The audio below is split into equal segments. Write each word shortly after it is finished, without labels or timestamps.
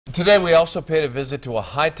Today we also paid a visit to a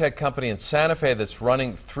high-tech company in Santa Fe that's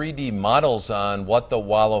running 3D models on what the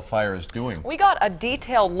wallow fire is doing. We got a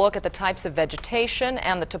detailed look at the types of vegetation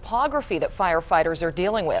and the topography that firefighters are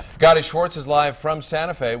dealing with. Gadi Schwartz is live from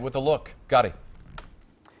Santa Fe with a look. Gadi.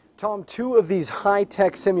 Tom, two of these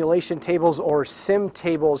high-tech simulation tables, or sim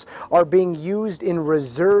tables, are being used in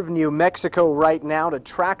Reserve, New Mexico right now to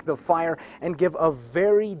track the fire and give a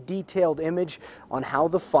very detailed image on how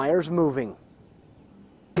the fire's moving.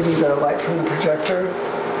 Give me the light from the projector.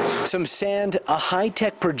 Some sand, a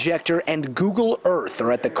high-tech projector, and Google Earth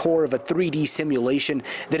are at the core of a 3D simulation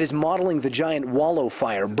that is modeling the giant wallow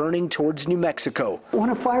fire burning towards New Mexico.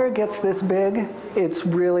 When a fire gets this big, it's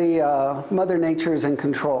really Mother Nature's in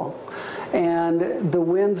control. And the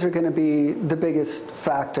winds are going to be the biggest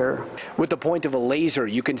factor. With the point of a laser,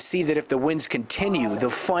 you can see that if the winds continue, the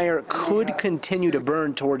fire could continue to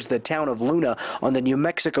burn towards the town of Luna on the New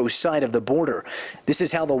Mexico side of the border. This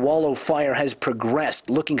is how the wallow fire has progressed,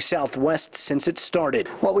 looking southwest since it started.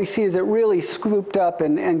 What we see is it really swooped up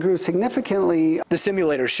and grew significantly. The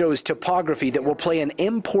simulator shows topography that will play an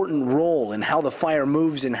important role in how the fire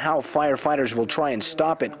moves and how firefighters will try and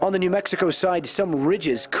stop it. On the New Mexico side, some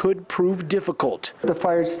ridges could prove difficult. The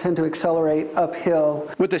fires tend to accelerate uphill.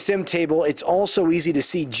 With the sim table, it's also easy to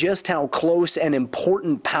see just how close an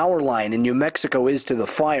important power line in New Mexico is to the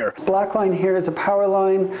fire. Blackine here is a power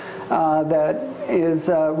line that is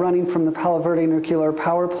running from the Palo Verde nuclear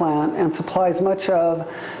power plant and supplies much of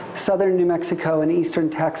southern New Mexico and eastern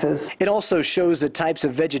Texas. It also shows the types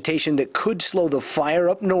of vegetation that could slow the fire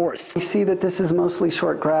up north. We see that this is mostly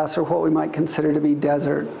short grass, or what we might consider to be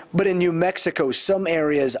desert. But in New Mexico, some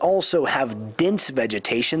areas also have dense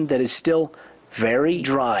vegetation that is still very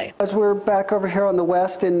dry. As we're back over here on the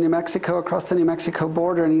west in New Mexico, across the New Mexico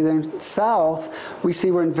border and even south, we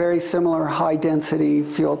see we're in very similar high-density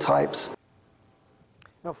fuel types.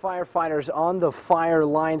 Now, firefighters on the fire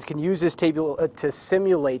lines can use this table to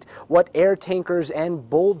simulate what air tankers and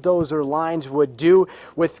bulldozer lines would do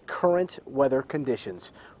with current weather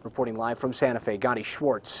conditions. Reporting live from Santa Fe, Gadi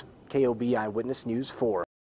Schwartz, KOB Eyewitness News 4.